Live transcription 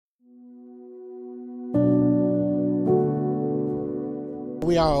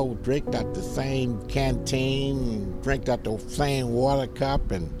we all drink at the same canteen, drink at the same water cup.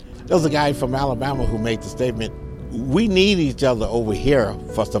 And there was a guy from Alabama who made the statement, we need each other over here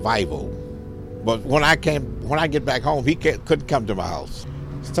for survival. But when I get back home, he couldn't come to my house.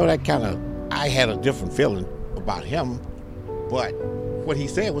 So that kind of, I had a different feeling about him, but what he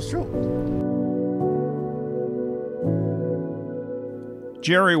said was true.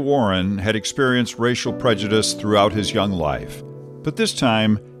 Jerry Warren had experienced racial prejudice throughout his young life, but this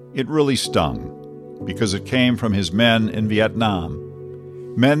time it really stung because it came from his men in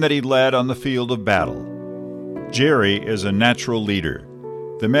Vietnam, men that he led on the field of battle. Jerry is a natural leader.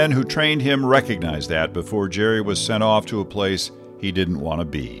 The men who trained him recognized that before Jerry was sent off to a place he didn't want to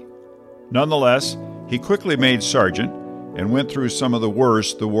be. Nonetheless, he quickly made sergeant and went through some of the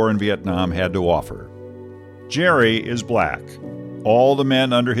worst the war in Vietnam had to offer. Jerry is black. All the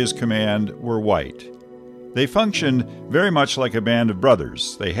men under his command were white. They functioned very much like a band of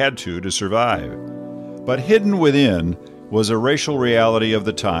brothers. They had to survive. But hidden within was a racial reality of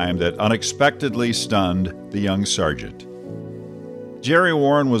the time that unexpectedly stunned the young sergeant. Jerry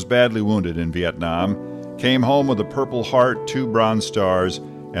Warren was badly wounded in Vietnam, came home with a Purple Heart, 2 Bronze Stars,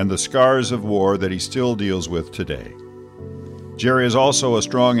 and the scars of war that he still deals with today. Jerry is also a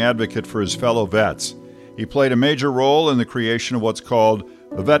strong advocate for his fellow vets. He played a major role in the creation of what's called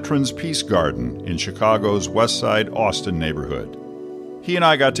the Veterans Peace Garden in Chicago's West Side Austin neighborhood. He and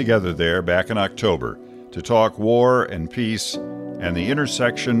I got together there back in October to talk war and peace and the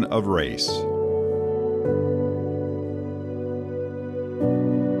intersection of race.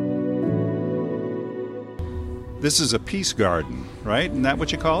 This is a peace garden, right? Isn't that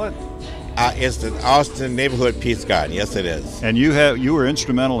what you call it? It's the Austin Neighborhood Peace Garden. Yes, it is. And you were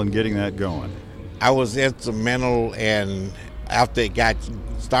instrumental in getting that going. I was instrumental, and after it got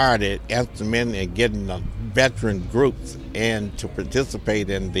started, instrumental in getting the veteran groups in to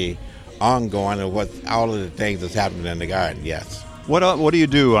participate in the ongoing of what all of the things that's happening in the garden. Yes. What do you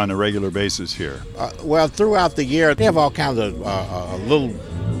do on a regular basis here? Well, throughout the year, they have all kinds of little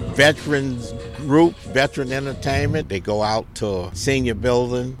veterans group, veteran entertainment. They go out to a senior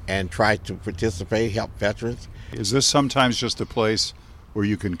building and try to participate, help veterans. Is this sometimes just a place where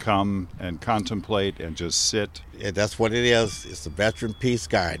you can come and contemplate and just sit? Yeah, that's what it is. It's a Veteran Peace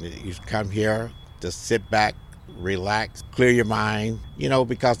Garden. You come here to sit back, relax, clear your mind,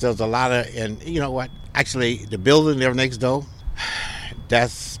 because there's a lot of, and you know what? Actually, the building there next door,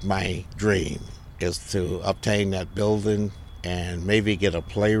 that's my dream, is to obtain that building and maybe get a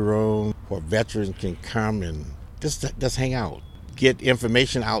playroom where veterans can come and just hang out. Get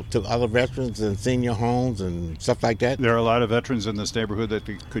information out to other veterans in senior homes and stuff like that. There are a lot of veterans in this neighborhood that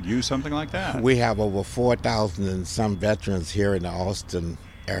could use something like that. We have over 4,000 and some veterans here in the Austin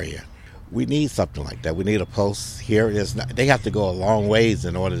area. We need something like that. We need a post here. They have to go a long ways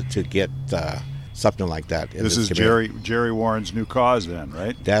in order to get something like that. This is Jerry Warren's new cause then,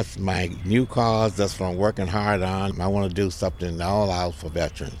 right? That's my new cause. That's what I'm working hard on. I want to do something all out for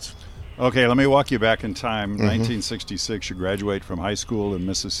veterans. Okay, let me walk you back in time. 1966, you graduate from high school in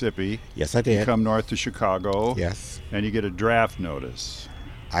Mississippi. Yes, I did. You come north to Chicago. Yes. And you get a draft notice.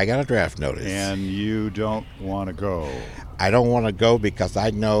 I got a draft notice. And you don't want to go. I don't want to go because I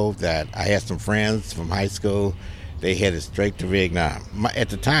know that I had some friends from high school. They headed straight to Vietnam. At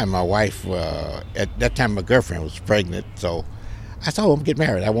the time, my wife, at that time my girlfriend was pregnant, so I said, I'm going to get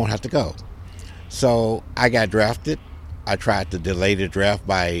married. I won't have to go. So I got drafted. I tried to delay the draft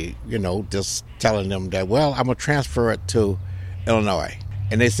by, just telling them that, I'm going to transfer it to Illinois.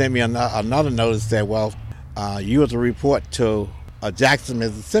 And they sent me another notice that, you have to report to Jackson,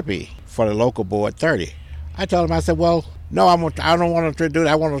 Mississippi for the local board 30. I told them, I said, no, I don't want to do that.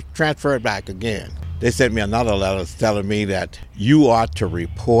 I want to transfer it back again. They sent me another letter telling me that you are to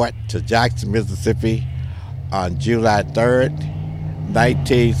report to Jackson, Mississippi on July 3rd,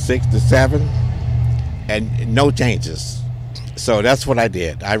 1967. And no changes. So that's what I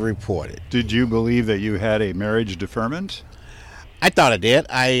did. I reported. Did you believe that you had a marriage deferment? I thought I did.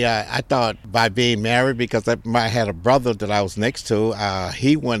 I thought by being married, because I had a brother that I was next to,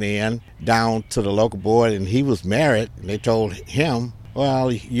 he went in down to the local board and he was married. And they told him,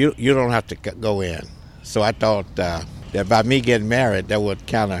 you don't have to go in. So I thought that by me getting married, that would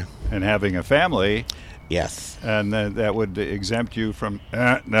kind of... And having a family... Yes. And then that would exempt you from,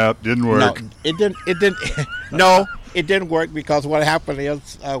 no, didn't work. No, it didn't. No, it didn't work, because what happened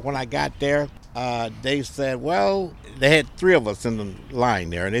is when I got there, they said, they had 3 of us in the line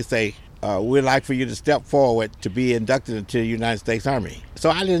there, and they say, we'd like for you to step forward to be inducted into the United States Army. So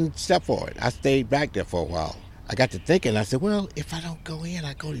I didn't step forward. I stayed back there for a while. I got to thinking, I said, if I don't go in,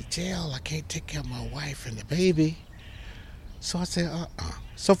 I go to jail. I can't take care of my wife and the baby. So I said,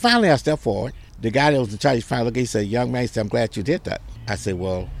 So finally I stepped forward. The guy that was in charge, he finally looked, he said, young man, he said, I'm glad you did that. I said,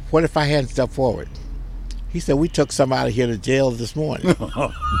 well, what if I hadn't stepped forward? He said, we took somebody here to jail this morning.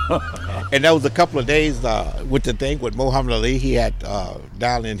 And that was a couple of days with the thing with Muhammad Ali. He had,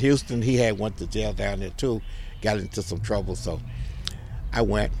 down in Houston, he had went to jail down there too, got into some trouble. So I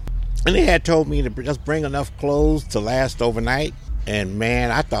went. And they had told me to just bring enough clothes to last overnight. And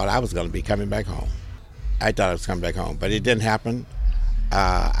man, I thought I was going to be coming back home. I thought I was coming back home, but it didn't happen.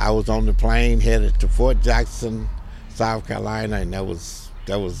 I was on the plane headed to Fort Jackson, South Carolina, and that was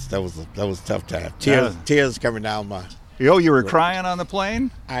a tough time. Tears coming down my. Oh, you were crying on the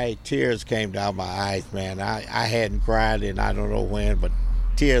plane? Tears came down my eyes, man. I hadn't cried in I don't know when, but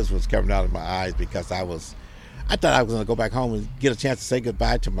tears was coming out of my eyes because I thought I was going to go back home and get a chance to say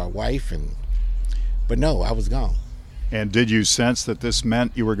goodbye to my wife, but no, I was gone. And did you sense that this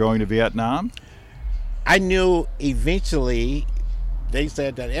meant you were going to Vietnam? I knew eventually. They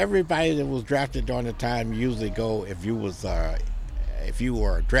said that everybody that was drafted during the time usually go, if you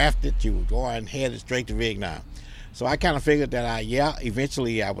were drafted, you would go on and head straight to Vietnam. So I kind of figured that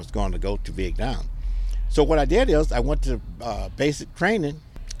eventually I was going to go to Vietnam. So what I did is I went to basic training,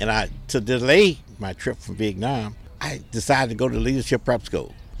 and to delay my trip from Vietnam, I decided to go to leadership prep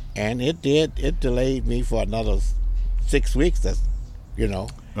school. And it delayed me for another 6 weeks,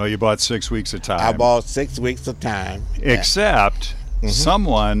 Oh, you bought 6 weeks of time. I bought 6 weeks of time. Except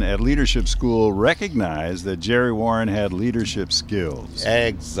someone at leadership school recognized that Jerry Warren had leadership skills.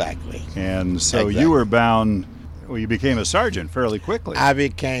 Exactly. And so you were bound, you became a sergeant fairly quickly. I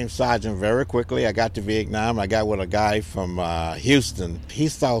became sergeant very quickly. I got to Vietnam. I got with a guy from Houston. He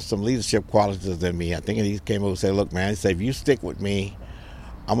saw some leadership qualities in me. I think he came over and said, look, man, he said, if you stick with me,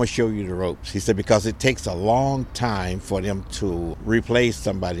 I'm going to show you the ropes. He said, because it takes a long time for them to replace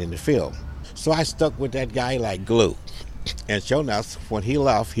somebody in the field. So I stuck with that guy like glue. And sure enough, when he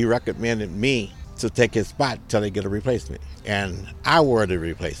left, he recommended me to take his spot till they get a replacement. And I were the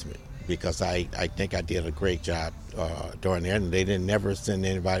replacement because I think I did a great job during there, and they didn't never send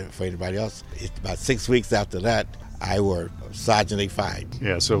anybody for anybody else. About 6 weeks after that, I were Sergeant A5.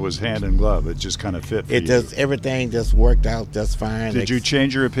 Yeah, so it was hand in glove. It just kind of fit for you. Everything just worked out just fine. Did you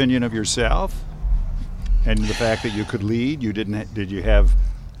change your opinion of yourself and the fact that you could lead? Did you have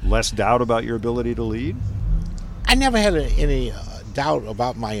less doubt about your ability to lead? I never had any doubt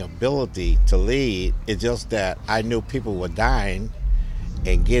about my ability to lead. It's just that I knew people were dying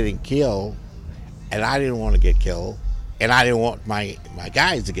and getting killed, and I didn't want to get killed, and I didn't want my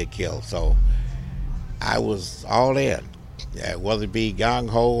guys to get killed. So I was all in. Whether it be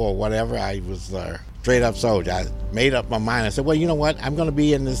gung-ho or whatever, I was a straight-up soldier. I made up my mind. I said, well, you know what? I'm going to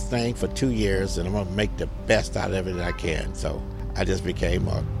be in this thing for 2 years, and I'm going to make the best out of it that I can. So I just became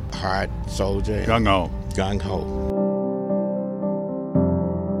a hard soldier. Gung-ho. Gung-ho.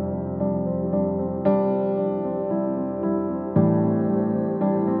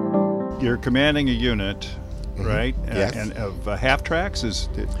 You're commanding a unit, right? Yes. And of half tracks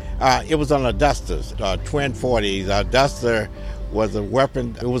it was on a Dusters, twin 40s. A Duster was a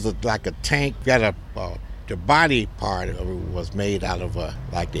weapon. It was like a tank. Got the body part of it was made out of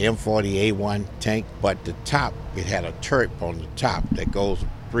like the M40A1 tank, but the top, it had a turret on the top that goes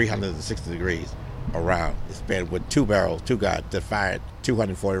 360 degrees around. It's spanned with two barrels, two guys that fired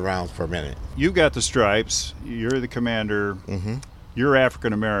 240 rounds per minute. You got the stripes. You're the commander. Mm-hmm. You're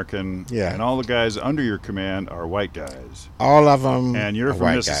African American, and all the guys under your command are white guys. All of them. And you're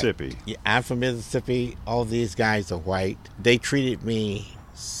from Mississippi. Yeah, I'm from Mississippi. All these guys are white. They treated me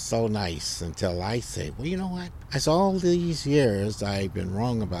so nice until I say, well, you know what? As all these years, I've been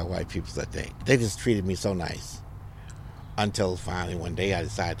wrong about white people, I think. They just treated me so nice. Until finally one day I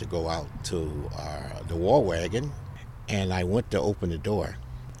decided to go out to the war wagon, and I went to open the door,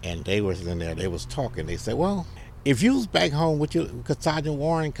 and they was in there. They was talking. They said, well, if you was back home, could Sergeant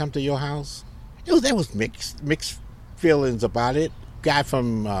Warren come to your house? There was mixed feelings about it. Guy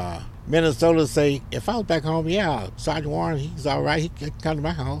from Minnesota say, if I was back home, yeah, Sergeant Warren, he's all right. He could come to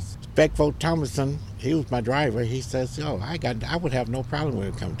my house. Beckford Thomason, he was my driver. He says, I would have no problem with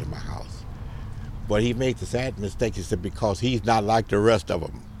him coming to my house. But he made the sad mistake. He said, because he's not like the rest of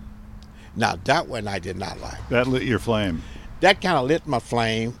them. Now, that one I did not like. That lit your flame. That kind of lit my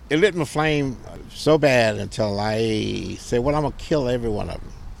flame. It lit my flame so bad until I said, well, I'm going to kill every one of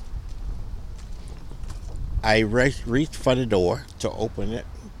them. I reached for the door to open it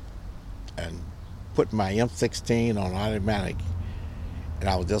and put my M16 on automatic. And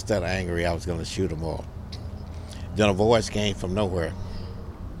I was just that angry I was going to shoot them all. Then a voice came from nowhere.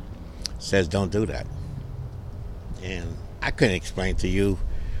 Says, don't do that. And I couldn't explain to you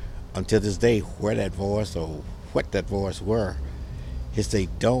until this day where that voice or what that voice were. He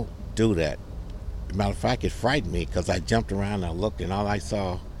said, don't do that. Matter of fact, it frightened me because I jumped around and I looked and all I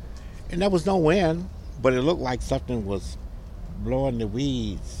saw, and there was no wind, but it looked like something was blowing the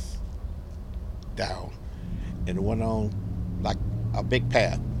weeds down and it went on like a big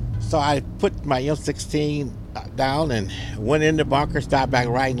path. So I put my M16 down and went in the bunker, started back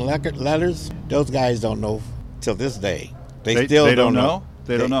writing letters. Those guys don't know till this day. They still don't know.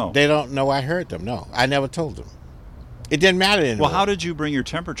 They don't know. They don't know I heard them, no. I never told them. It didn't matter anymore. Well, how did you bring your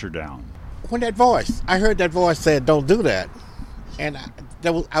temperature down? When I heard that voice said, don't do that. And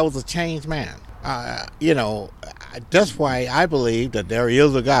I was a changed man. That's why I believe that there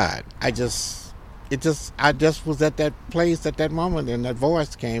is a God. I just was at that place at that moment, and that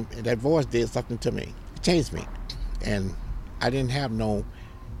voice came, and that voice did something to me. It changed me. And I didn't have no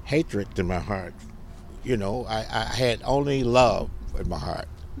hatred in my heart. I had only love in my heart.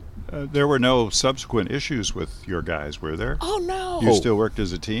 There were no subsequent issues with your guys, were there? Oh, no. You still worked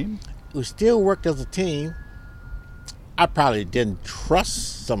as a team? We still worked as a team. I probably didn't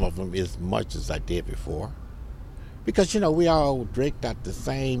trust some of them as much as I did before. Because, we all drank out the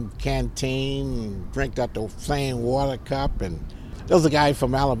same canteen, drank out the same water cup. And there was a guy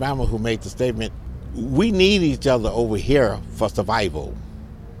from Alabama who made the statement, we need each other over here for survival.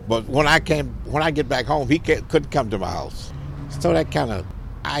 But when I get back home, he couldn't come to my house. So that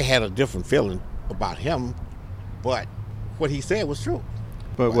I had a different feeling about him, but what he said was true.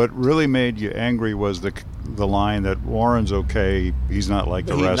 But what really made you angry was the line that Warren's okay, he's not like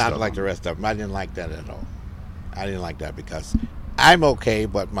the rest of them. He's not like the rest of them. I didn't like that at all. I didn't like that because I'm okay,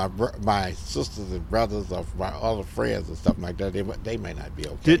 but my sisters and brothers of my other friends and stuff like that, they may not be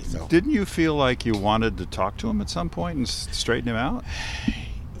okay. Didn't you feel like you wanted to talk to him at some point and straighten him out?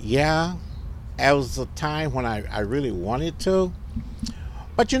 Yeah, it was a time when I really wanted to.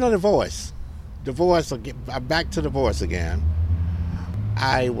 But the voice, back to the voice again.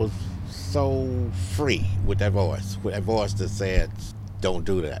 I was so free with that voice that said, don't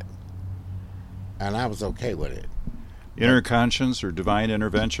do that. And I was okay with it. Inner conscience or divine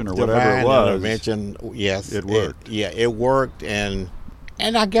intervention or whatever it was. Intervention, yes. It worked. It worked. And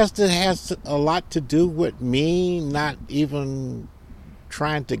I guess it has a lot to do with me not even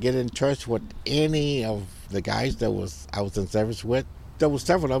trying to get in touch with any of the guys I was in service with. There was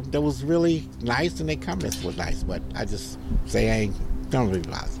several of them that was really nice and their comments were nice, but I just say I ain't don't really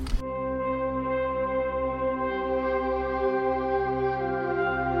bother.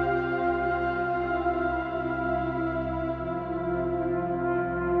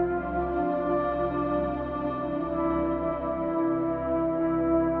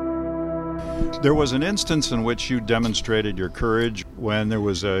 There was an instance in which you demonstrated your courage when there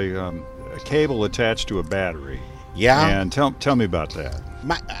was a cable attached to a battery. Yeah. And tell me about that.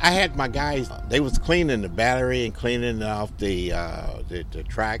 I had my guys, they was cleaning the battery and cleaning off the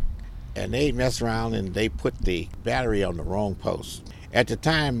track, and they messed around and they put the battery on the wrong post. At the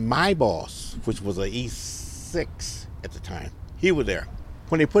time, my boss, which was a E6 at the time, he was there.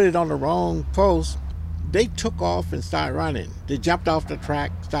 When they put it on the wrong post, they took off and started running. They jumped off the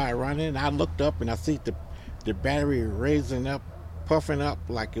track, started running, and I looked up and I see the battery raising up, puffing up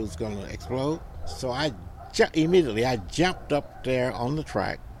like it was going to explode. So immediately I jumped up there on the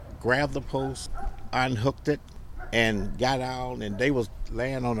track, grabbed the post, unhooked it, and got out, and they was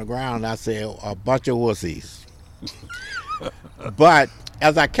laying on the ground. I said, a bunch of wussies. But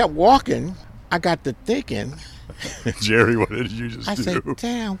as I kept walking, I got to thinking, Jerry, what did you just do? I said,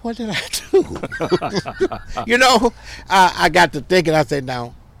 damn, what did I do? I got to thinking, I said,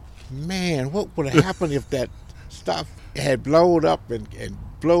 now, man, what would have happened if that stuff had blown up and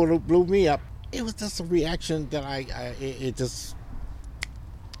blew me up? It was just a reaction that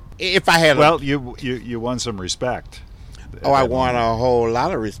if I had... Well, you won some respect. Oh, I won a whole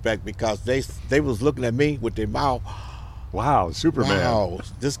lot of respect because they was looking at me with their mouth. Wow, Superman. Wow,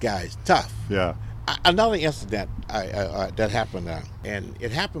 this guy's tough. Yeah. Another incident that happened, and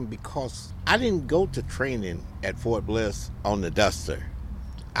it happened because I didn't go to training at Fort Bliss on the Duster.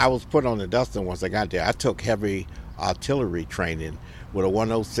 I was put on the Duster once I got there. I took heavy artillery training with a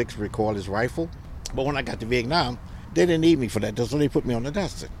 106 recoilless rifle. But when I got to Vietnam, they didn't need me for that, so they put me on the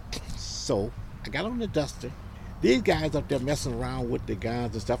Duster. So I got on the Duster. These guys up there messing around with the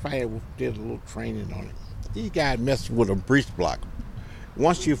guns and stuff, I did a little training on it. These guys messed with a breech block.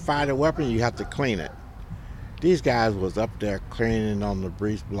 Once you fire the weapon, you have to clean it. These guys was up there cleaning on the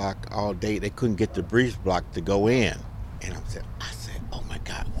breech block all day. They couldn't get the breech block to go in. And I said, oh my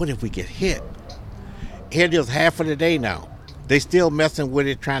God, what if we get hit? Here it is half of the day now. They still messing with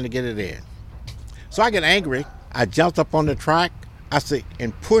it, trying to get it in. So I get angry. I jumped up on the track,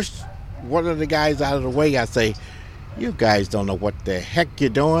 and pushed one of the guys out of the way. I say, you guys don't know what the heck you're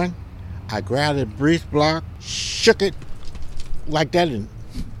doing. I grabbed a breech block, shook it like that, and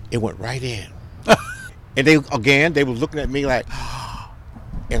it went right in. And they were looking at me like,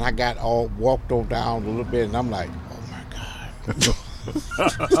 and I got all walked on down a little bit, and I'm like, oh my God.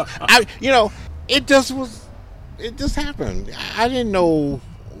 It just happened. I didn't know.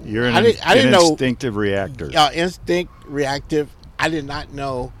 You're an instinctive reactor. Instinct, reactive. I did not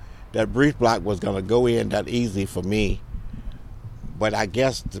know that breech block was going to go in that easy for me. But I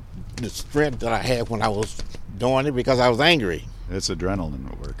guess the strength that I had when I was doing it, because I was angry. It's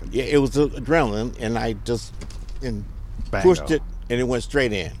adrenaline working. Yeah, it was adrenaline, and I just pushed it, and it went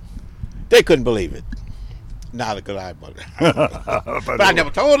straight in. They couldn't believe it. Neither could I, but I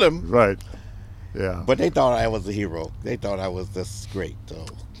never told them. Right. Yeah. But they thought I was a hero. They thought I was just great, so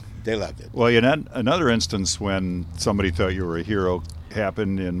they loved it. Well, another instance when somebody thought you were a hero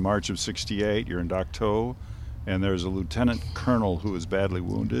happened in March of '68. You're in Dak To, and there's a lieutenant colonel who is badly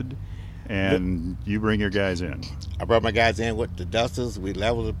wounded, and you bring your guys in. I brought my guys in with the dusters. We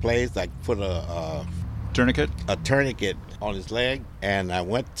leveled the place. I put a tourniquet on his leg, and I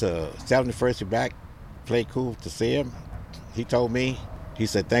went to 71st back, played cool to see him. He told me, he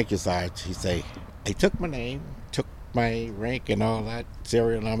said, "Thank you, Sarge." He took my name, took my rank and all that,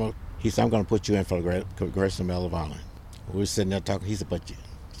 serial number. He said, "I'm going to put you in for the Congressional Medal of Honor." We were sitting there talking. He said, "But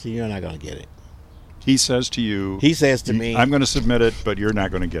you're not going to get it." He says to you. He says to me, "I'm going to submit it, but you're not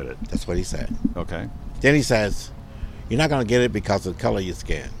going to get it." That's what he said. Okay. Then he says, "You're not going to get it because of the color of your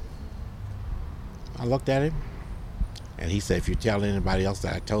skin." I looked at him, and he said, "If you tell anybody else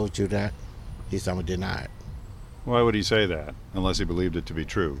that I told you that," he said, "I'm going to deny it." Why would he say that, unless he believed it to be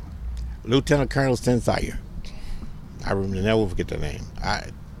true? Lieutenant Colonel Sensire. I will never forget the name.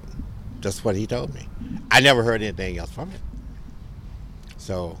 That's what he told me. I never heard anything else from it.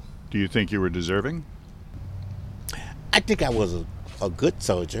 So, do you think you were deserving? I think I was a good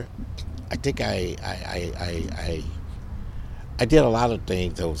soldier. I think I did a lot of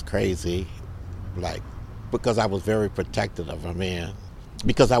things that was crazy, like because I was very protective of my men,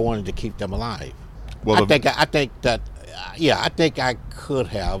 because I wanted to keep them alive. Well, I think that I think I could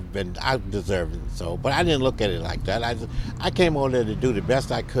have been. I deserved it, so, but I didn't look at it like that. I came over there to do the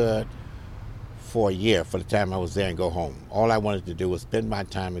best I could for a year, for the time I was there, and go home. All I wanted to do was spend my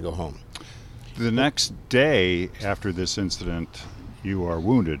time and go home. The next day after this incident, you are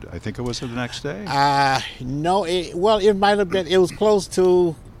wounded. I think it was the next day? No. It might have been. It was close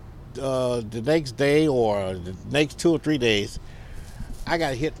to the next day or the next 2 or 3 days. I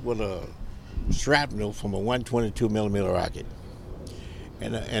got hit with a shrapnel from a 122 millimeter rocket.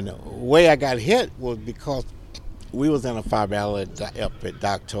 And the way I got hit was because we was in a fire battle up at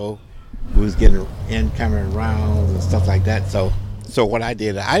Dak To. We was getting incoming rounds and stuff like that. So what I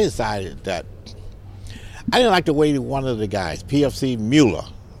did, I decided that I didn't like the way one of the guys, PFC Mueller,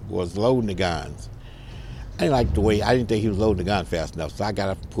 was loading the guns. I didn't think he was loading the gun fast enough. So I got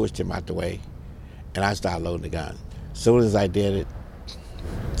up and pushed him out the way, and I started loading the gun. As soon as I did it,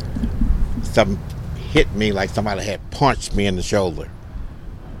 something hit me like somebody had punched me in the shoulder.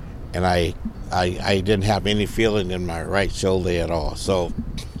 And I didn't have any feeling in my right shoulder at all. So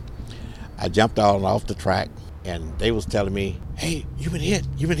I jumped on off the track, and they was telling me, "Hey, you've been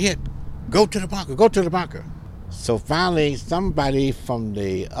hit. Go to the bunker. So finally, somebody from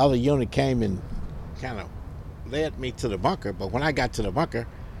the other unit came and kind of led me to the bunker. But when I got to the bunker,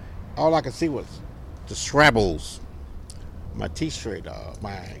 all I could see was the shrapnels, my T-shirt,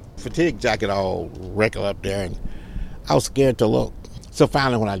 my fatigue jacket all wrinkled up there, and I was scared to look. So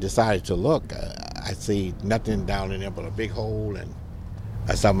finally, when I decided to look, I see nothing down in there but a big hole, and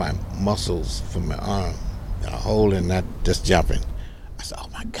I saw my muscles from my arm, a hole in that, just jumping. I said, "Oh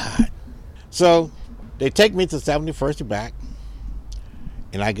my God." So they take me to 71st back,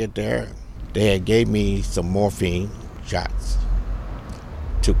 and I get there. They had gave me some morphine shots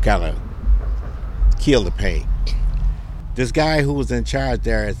to kind of kill the pain. This guy who was in charge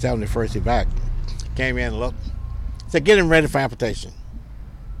there at 71st back came in and looked, said, "Get him ready for amputation."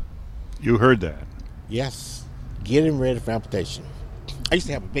 You heard that? Yes, get him ready for amputation. I used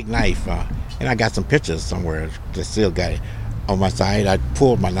to have a big knife, and I got some pictures somewhere that still got it on my side. I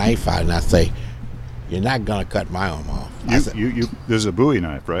pulled my knife out and I say, "You're not gonna cut my arm off." There's a Bowie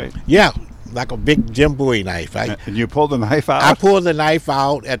knife, right? Yeah, like a big Jim Bowie knife. And you pulled the knife out? I pulled the knife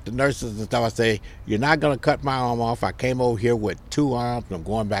out at the nurses and stuff. I say, "You're not gonna cut my arm off. I came over here with 2 arms, and I'm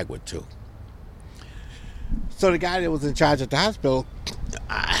going back with 2. So the guy that was in charge at the hospital,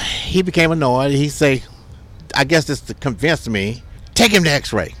 he became annoyed. He say, I guess this to convince me, "Take him to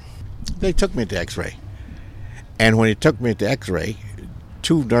X-ray." They took me to X-ray. And when he took me to X-ray,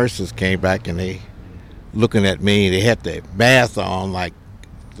 two nurses came back and they looking at me. They had the mask on like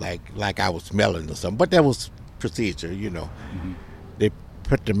I was smelling or something. But that was procedure, you know. Mm-hmm. They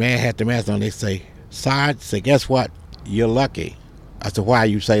had the mask on. They say, Sarge, say, guess what? You're lucky. I said, why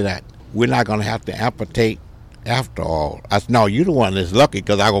you say that? We're not going to have to amputate after all. I said, no, you're the one that's lucky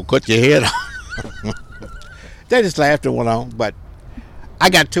because I'm going to cut your head off. They just laughed and went on. But I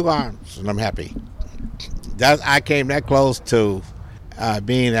got two arms, and I'm happy. I came that close to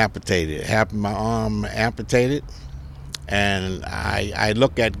being amputated, having my arm amputated. And I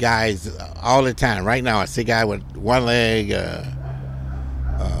look at guys all the time. Right now, I see a guy with one leg,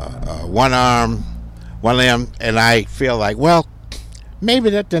 one arm, one limb, and I feel like, well, maybe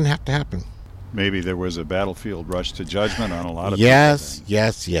that didn't have to happen. Maybe there was a battlefield rush to judgment on a lot of people.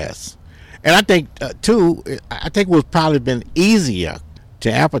 Yes. And I think, too, it would probably been easier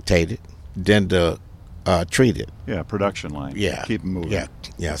to amputate it than to treat it. Yeah, production line. Yeah. Keep it moving.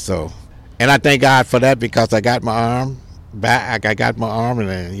 Yeah, so. And I thank God for that because I got my arm back. I got my arm,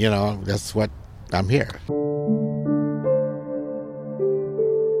 and, you know, that's what I'm here.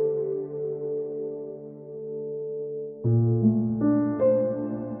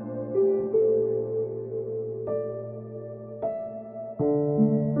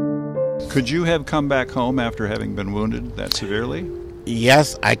 Could you have come back home after having been wounded that severely?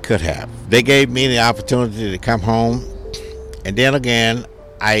 Yes, I could have. They gave me the opportunity to come home. And then again,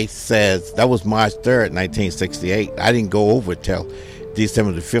 I said, that was March 3rd, 1968. I didn't go over till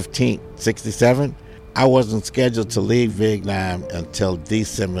December the 15th, 67. I wasn't scheduled to leave Vietnam until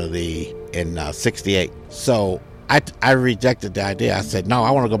December in 68. So I rejected the idea. I said, no,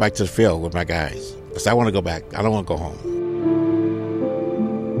 I want to go back to the field with my guys. I said, I want to go back. I don't want to go home.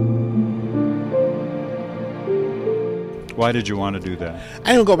 Why did you want to do that?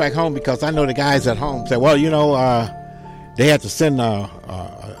 I didn't go back home because I know the guys at home said, well, you know, they had to send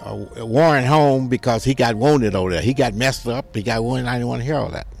Warren home because he got wounded over there. He got messed up. He got wounded. I didn't want to hear all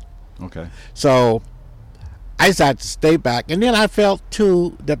that. Okay. So I decided to stay back. And then I felt,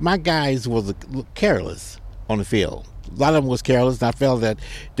 too, that my guys was careless on the field. A lot of them was careless, and I felt that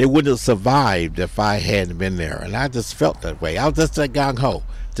they wouldn't have survived if I hadn't been there. And I just felt that way. I was just that gung-ho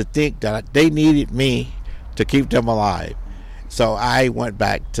to think that they needed me to keep them alive. So I went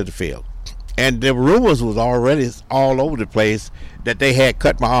back to the field. And the rumors was already all over the place that they had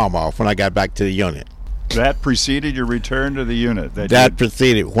cut my arm off when I got back to the unit. That preceded your return to the unit? That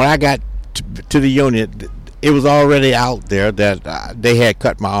preceded. When I got to the unit, it was already out there that they had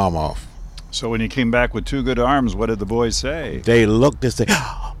cut my arm off. So when you came back with two good arms, what did the boys say? They looked and said,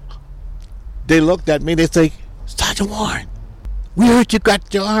 they looked at me, they say, Sergeant Warren, we heard you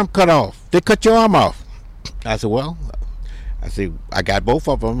got your arm cut off. They cut your arm off. I said, well, I got both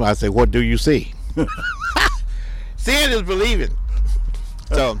of them. I said, what do you see? Seeing is believing.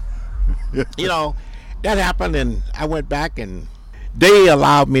 So, you know, that happened, and I went back, and they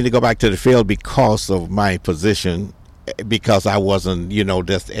allowed me to go back to the field because of my position, because I wasn't, you know,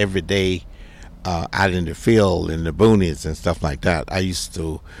 just every day out in the field, in the boonies and stuff like that. We used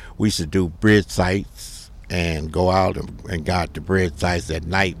to do bridge sites and go out and guard the bridge sites at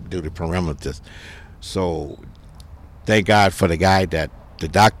night, do the perimeters. So thank God for the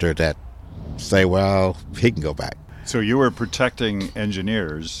doctor that say, well, he can go back. So you were protecting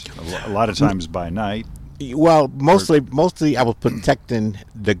engineers a lot of times by night? Well, mostly I was protecting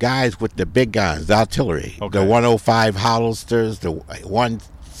the guys with the big guns, the artillery, okay. The 105 Hollisters, the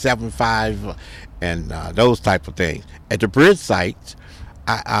 175, and those type of things. At the bridge sites,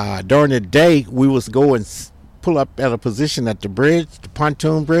 during the day, we was go and pull up at a position at the bridge, the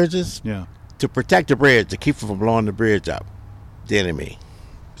pontoon bridges. Yeah. To protect the bridge, to keep from blowing the bridge up, the enemy,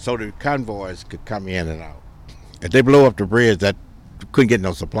 so the convoys could come in and out. If they blow up the bridge, that couldn't get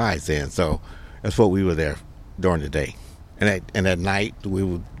no supplies in. So that's what we were there during the day, and at night we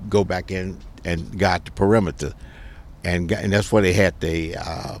would go back in and guard the perimeter, and that's where they had the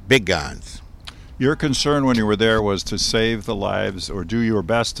big guns. Your concern when you were there was to save the lives, or do your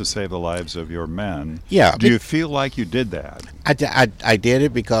best to save the lives of your men. Yeah. Do you feel like you did that? I did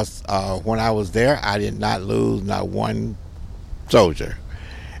it because when I was there, I did not lose not one soldier.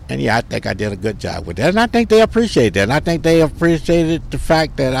 And yeah, I think I did a good job with that. And I think they appreciate that. And I think they appreciated the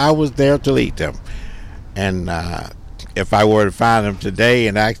fact that I was there to lead them. And if I were to find them today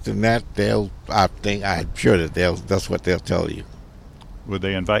and ask them that, I'm sure that that's what they'll tell you. Would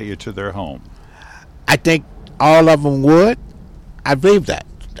they invite you to their home? I think all of them would. I believe that.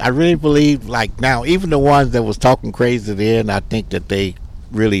 I really believe, like now, even the ones that was talking crazy then, I think that they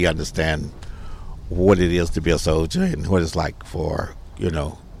really understand what it is to be a soldier and what it's like for, you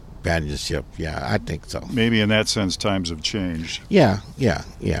know, companionship. Yeah, I think so. Maybe in that sense, times have changed. Yeah.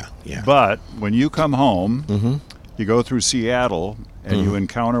 But when you come home, Mm-hmm. you go through Seattle and you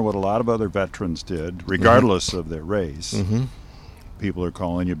encounter what a lot of other veterans did, regardless of their race. Mm-hmm. People are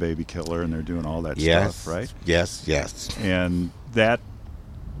calling you baby killer and they're doing all that Yes. stuff, right? Yes. And that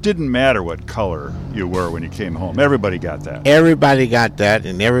didn't matter what color you were when you came home. Everybody got that. Everybody got that,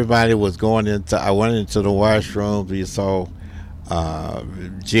 and everybody was going into. I went into the washroom. You saw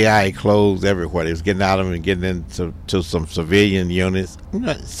GI clothes everywhere. They was getting out of them and getting into some civilian units.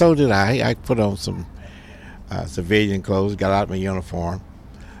 So did I. I put on some civilian clothes, got out of my uniform.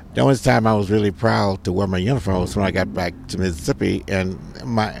 The only time I was really proud to wear my uniform was when I got back to Mississippi, and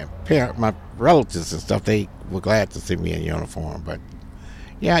my relatives and stuff, they were glad to see me in uniform. But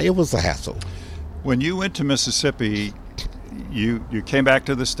yeah, it was a hassle. When you went to Mississippi, you came back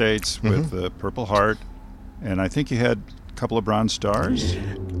to the States with the Purple Heart, and I think you had a couple of Bronze Stars.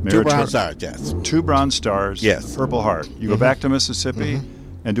 Two Bronze Stars, yes. 2 Bronze Stars. Yes. Purple Heart. You go back to Mississippi.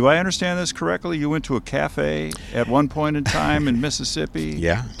 And do I understand this correctly? You went to a cafe at one point in time in Mississippi?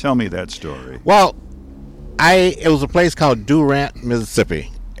 Yeah. Tell me that story. Well, it was a place called Durant,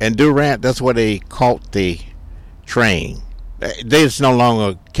 Mississippi. And Durant, that's where they caught the train. They're no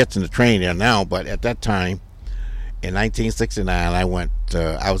longer catching the train there now, but at that time, in 1969,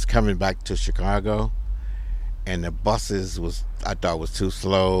 I was coming back to Chicago, and the buses I thought was too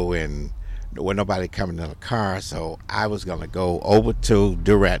slow, and there wasn't nobody coming in the car, so I was going to go over to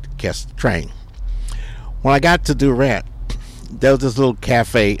Durant to catch the train. When I got to Durant, there was this little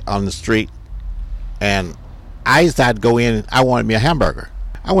cafe on the street, and I decided to go in. I wanted me a hamburger.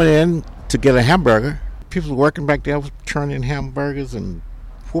 I went in to get a hamburger. People were working back there, was turning hamburgers and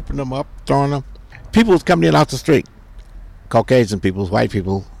whooping them up, throwing them. People was coming in off the street, Caucasian people, white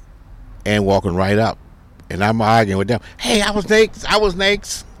people, and walking right up. And I'm arguing with them. Hey, I was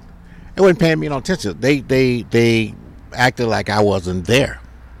next. They wasn't paying me no attention. They acted like I wasn't there.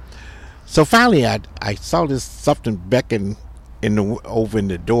 So finally, I saw this something beckon over in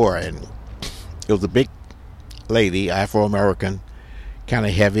the door, and it was a big lady, Afro-American, kind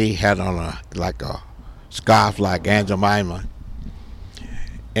of heavy, had on a scarf like Aunt Jemima,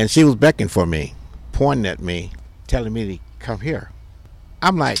 and she was beckoning for me, pointing at me, telling me to come here.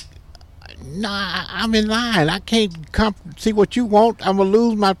 I'm like, nah, I'm in line. I can't come see what you want. I'm going to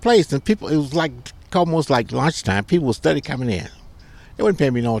lose my place. And people, it was like almost like lunchtime. People were steady coming in. They wouldn't pay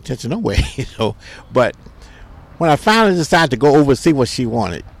me no attention no way, But when I finally decided to go over and see what she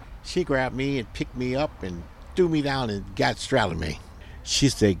wanted, she grabbed me and picked me up and threw me down and got straddling me. She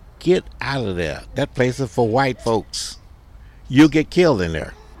said, get out of there. That place is for white folks. You'll get killed in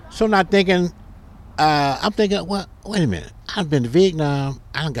there. So I'm thinking, well, wait a minute. I've been to Vietnam.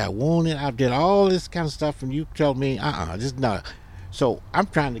 I done got wounded. I did all this kind of stuff, and you tell me, this is not. So I'm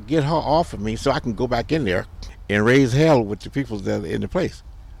trying to get her off of me so I can go back in there and raise hell with the people that are in the place.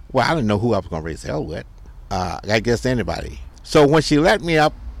 Well, I didn't know who I was going to raise hell with. I guess anybody. So when she let me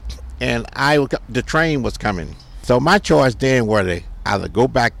up, and the train was coming. So my choice then were to either go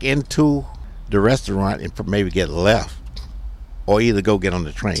back into the restaurant and maybe get left, or either go get on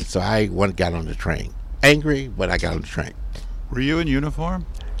the train. So I got on the train. Angry, but I got on the train. Were you in uniform?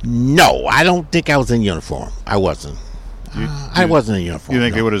 No, I don't think I was in uniform. I wasn't. I wasn't in uniform. You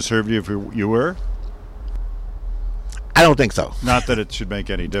think it would have served you if you were? I don't think so. Not that it should make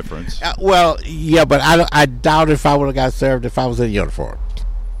any difference. Well, yeah, but I doubt if I would have got served if I was in uniform.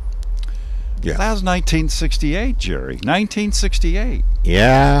 Yeah. That was 1968, Jerry. 1968.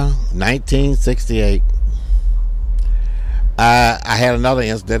 Yeah, 1968. I had another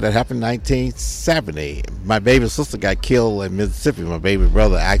incident that happened in 1970. My baby sister got killed in Mississippi. My baby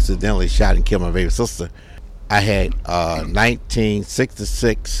brother accidentally shot and killed my baby sister. I had a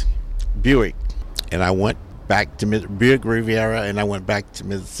 1966 Buick, and I went back to Buick Riviera, and I went back to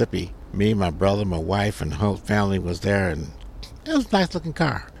Mississippi. Me, my brother, my wife, and the whole family was there, and it was a nice-looking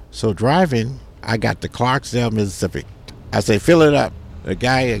car. So driving, I got to Clarksdale, Mississippi. I say, fill it up. The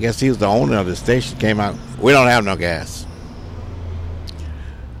guy, I guess he was the owner of the station, came out. We don't have no gas.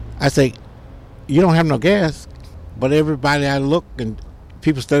 I say, you don't have no gas? But everybody I look, and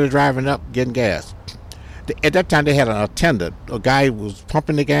people started driving up, getting gas. At that time, they had an attendant. A guy who was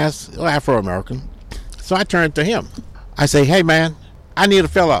pumping the gas, Afro-American. So I turned to him. I say, hey, man, I need to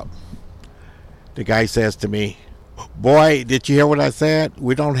fill up. The guy says to me, boy, did you hear what I said?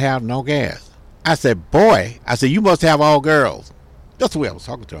 We don't have no gas. I said, boy. I said, you must have all girls. That's the way I was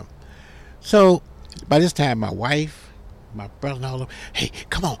talking to him. So by this time, my wife, my brother and all of them, hey,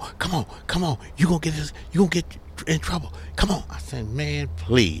 come on. You gonna get in trouble. Come on. I said, man,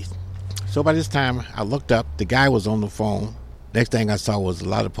 please. So by this time, I looked up. The guy was on the phone Next thing I saw was a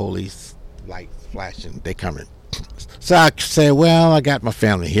lot of police lights flashing. They coming. So I said, well, I got my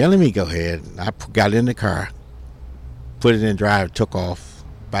family here. Let me go ahead. I got in the car, put it in drive, took off.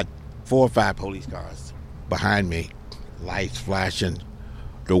 About 4 or 5 police cars behind me, lights flashing.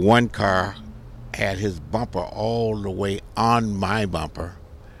 The one car had his bumper all the way on my bumper,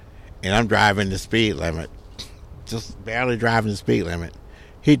 and I'm driving the speed limit, just barely driving the speed limit.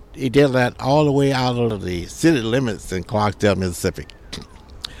 He did that all the way out of the city limits in Clarksdale, Mississippi.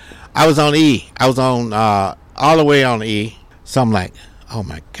 I was on E. I was on all the way on E. So I'm like, oh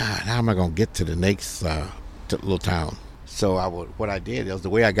my God, how am I going to get to the next little town? So what I did is the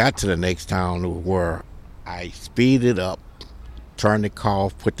way I got to the next town where I speeded up, turned the car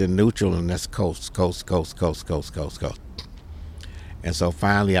off, put the neutral, and that's coast. And so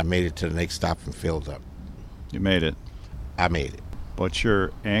finally I made it to the next stop and filled up. You made it. I made it. But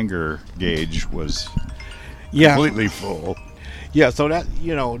your anger gauge was completely full. Yeah, so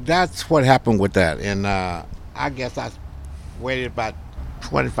that's what happened with that. And I guess I waited about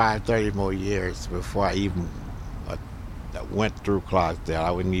 25, 30 more years before I even went through Clarksdale.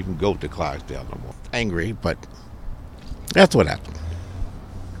 I wouldn't even go to Clarksdale no more. Angry, but that's what happened.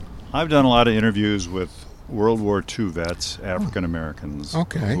 I've done a lot of interviews with World War II vets, African Americans.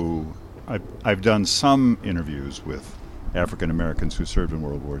 Okay. I've done some interviews with African Americans who served in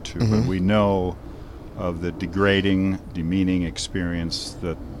World War II, but we know of the degrading, demeaning experience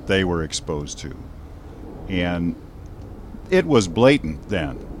that they were exposed to. And it was blatant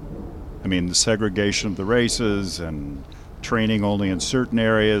then. I mean, the segregation of the races and training only in certain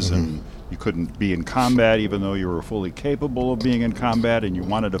areas, and you couldn't be in combat even though you were fully capable of being in combat and you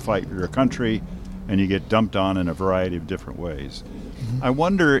wanted to fight for your country, and you get dumped on in a variety of different ways. I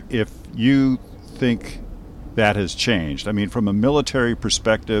wonder if you think that has changed. I mean, from a military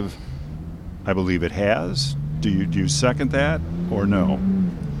perspective, I believe it has. Do you second that or no?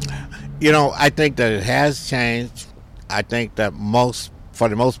 I think that it has changed. I think that for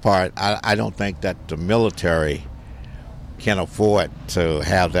the most part, I don't think that the military can afford to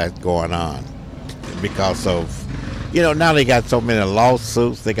have that going on because of, now they got so many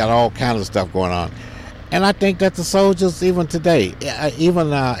lawsuits, they got all kinds of stuff going on. And I think that the soldiers, even today,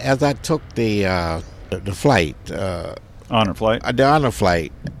 even as I took the flight, honor flight, the honor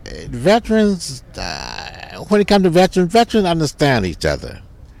flight, veterans, when it comes to veterans understand each other.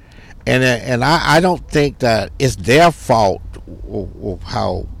 And I don't think that it's their fault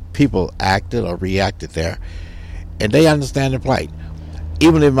how people acted or reacted there. And they understand the plight.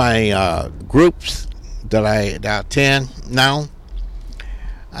 Even in my groups that I attend now,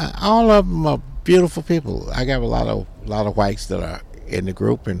 all of them are beautiful people. I got a lot of whites that are in the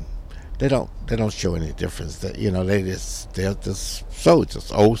group, and they don't show any difference. They're just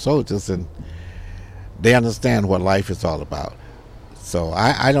soldiers, old soldiers, and they understand what life is all about. So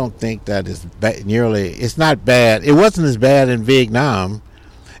I don't think that it's not bad. It wasn't as bad in Vietnam,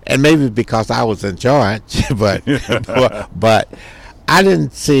 and maybe because I was in charge, but I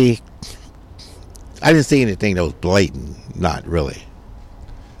didn't see anything that was blatant. Not really.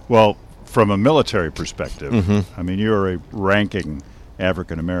 Well, from a military perspective, I mean, you were a ranking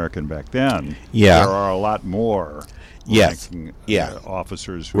African American back then. Yeah. There are a lot more ranking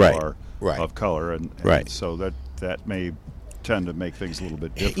officers who are of color, and so that may tend to make things a little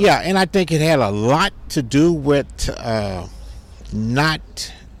bit different. Yeah, and I think it had a lot to do with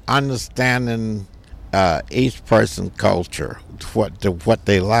not understanding each person's culture, what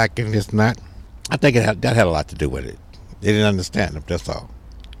they like and it's not. I think that had a lot to do with it. They didn't understand them, that's all.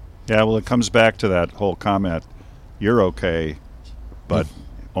 Yeah, well, it comes back to that whole comment, you're okay, but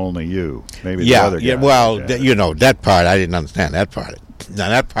only you. Maybe the other guy. Yeah, well, that part, I didn't understand that part. Now,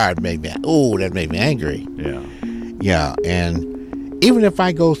 that part made me angry. Yeah. Yeah, and even if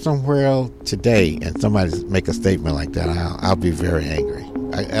I go somewhere else today and somebody make a statement like that, I'll be very angry.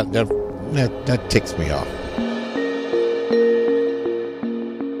 That ticks me off.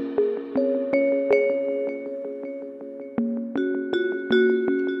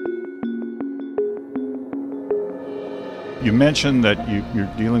 You mentioned that you're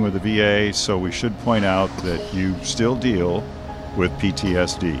dealing with the VA, so we should point out that you still deal with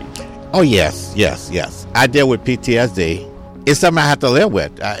PTSD. Oh, yes. I deal with PTSD. It's something I have to live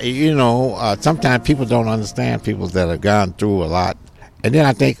with. Sometimes people don't understand, people that have gone through a lot. And then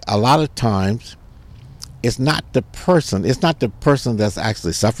I think a lot of times it's not the person that's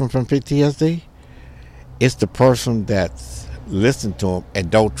actually suffering from PTSD. It's the person that's listening to them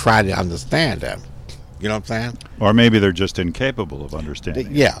and don't try to understand them. You know what I'm saying? Or maybe they're just incapable of understanding.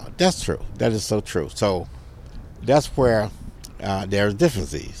 Yeah, that's true. That is so true. So that's where there's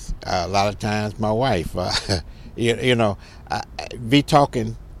differences. A lot of times my wife, You know, be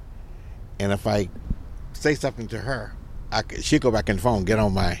talking, and if I say something to her, she'll go back in the phone, get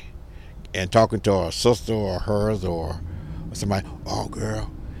on and talking to her sister or hers or somebody. Oh,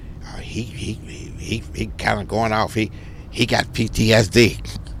 girl, he kind of going off. He got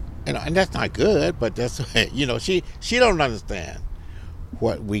PTSD, and that's not good. But that's she don't understand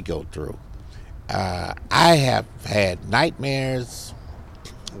what we go through. I have had nightmares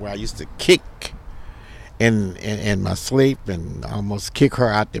where I used to kick in my sleep and almost kick her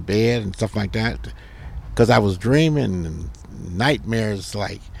out the bed and stuff like that, because I was dreaming and nightmares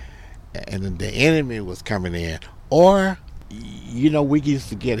and then the enemy was coming in. Or, we used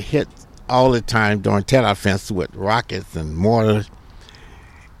to get hit all the time during terror offense with rockets and mortars.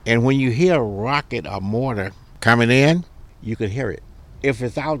 And when you hear a rocket or mortar coming in, you can hear it. If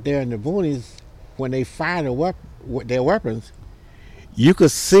it's out there in the boonies, when they fire their weapons, you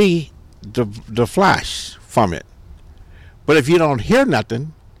could see the flash from it. But if you don't hear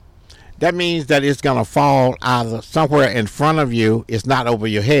nothing, that means that it's going to fall either somewhere in front of you. It's not over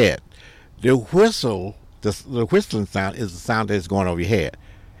your head. The whistle, the whistling sound, is the sound that's going over your head.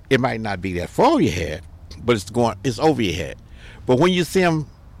 It might not be that far over your head, but it's over your head. But when you see them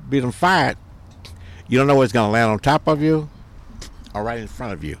being fired, you don't know what's going to land on top of you or right in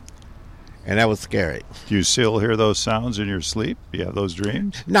front of you. And that was scary. Do you still hear those sounds in your sleep? You have those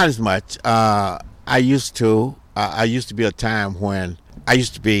dreams? Not as much. I used to. I used to be a time when I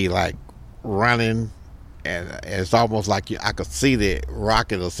used to be like running, and it's almost like I could see the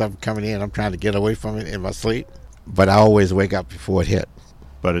rocket or something coming in. I'm trying to get away from it in my sleep, but I always wake up before it hit.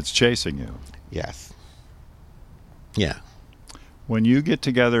 But it's chasing you. Yes. Yeah. When you get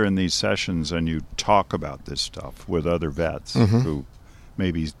together in these sessions and you talk about this stuff with other vets who may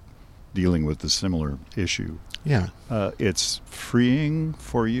be dealing with a similar issue, it's freeing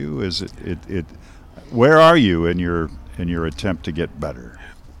for you. Is it? Where are you in your attempt to get better?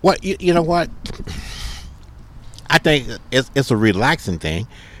 Well, you know what? I think it's a relaxing thing,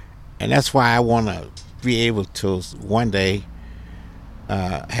 and that's why I want to be able to one day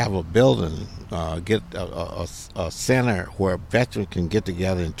have a building, get a center where veterans can get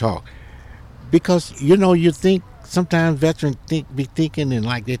together and talk. Because you think sometimes veterans be thinking and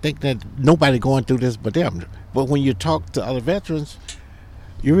like they think that nobody going through this but them. But when you talk to other veterans,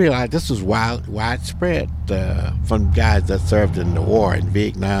 you realize this is widespread from guys that served in the war in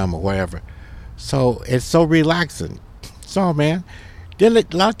Vietnam or whatever. So it's so relaxing. So man, then a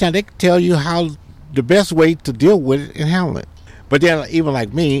lot of times they can tell you how the best way to deal with it and handle it. But then even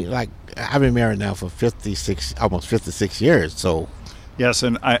like me, like I've been married now for almost 56 years. So yes,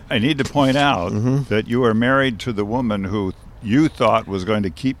 and I need to point out that you are married to the woman who you thought was going to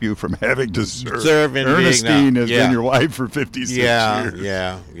keep you from having to serve in Ernestine has been your wife for 56 years.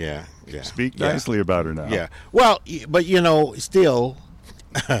 Yeah. Speak nicely about her now. Yeah. Well, but still,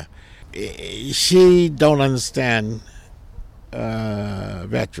 she don't understand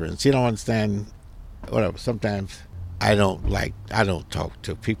veterans. She don't understand whatever. Sometimes I don't talk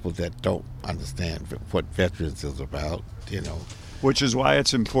to people that don't understand what veterans is about. Which is why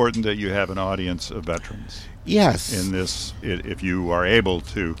it's important that you have an audience of veterans. Yes. In this, if you are able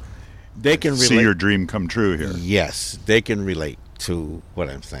to, they can see your dream come true here. Yes, they can relate to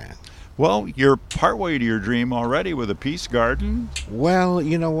what I'm saying. Well, you're partway to your dream already with a peace garden. Well,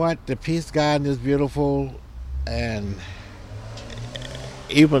 you know what? The peace garden is beautiful, and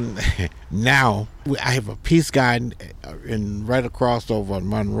even now, I have a peace garden, and right across over on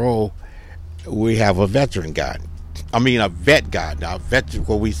Monroe, we have a veteran garden. I mean, a vet garden,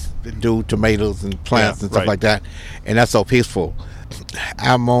 where we do tomatoes and plants and stuff like that, and that's so peaceful.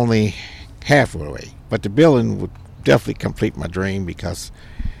 I'm only halfway, but the building would definitely complete my dream, because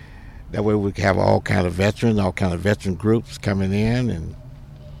that way we could have all kind of veteran groups coming in, and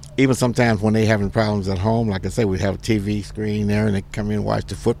even sometimes when they having problems at home, like I say, we'd have a TV screen there, and they come in and watch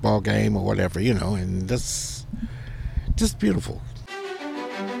the football game or whatever, and that's just beautiful.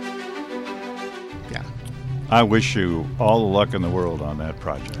 Yeah. I wish you all the luck in the world on that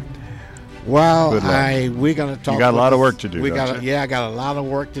project. Well, we're going to talk. You got a lot of work to do, I got a lot of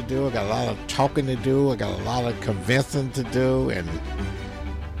work to do. I got a lot of talking to do. I got a lot of convincing to do. And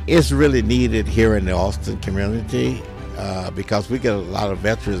it's really needed here in the Austin community, because we get a lot of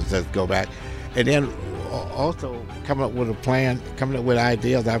veterans that go back. And then also coming up with a plan, coming up with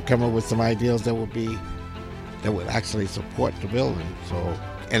ideas. I've come up with some ideas that would actually support the building. So,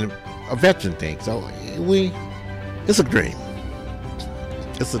 and a veteran thing. So it's a dream.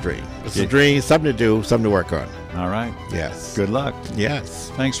 It's a dream. It's a dream, something to do, something to work on. All right. Yes. Good luck.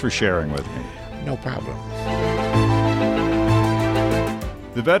 Yes. Thanks for sharing with me. No problem.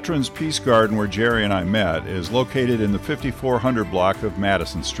 The Veterans Peace Garden where Jerry and I met is located in the 5400 block of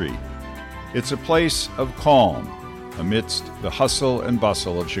Madison Street. It's a place of calm amidst the hustle and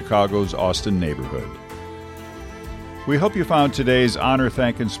bustle of Chicago's Austin neighborhood. We hope you found today's Honor,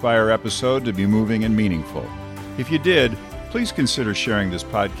 Thank, Inspire episode to be moving and meaningful. If you did, please consider sharing this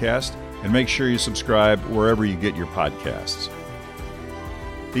podcast and make sure you subscribe wherever you get your podcasts.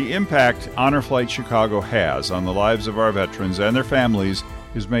 The impact Honor Flight Chicago has on the lives of our veterans and their families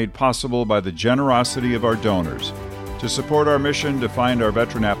is made possible by the generosity of our donors. To support our mission to find our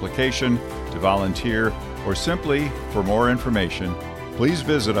veteran application, to volunteer, or simply for more information, please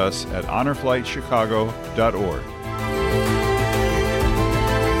visit us at honorflightchicago.org.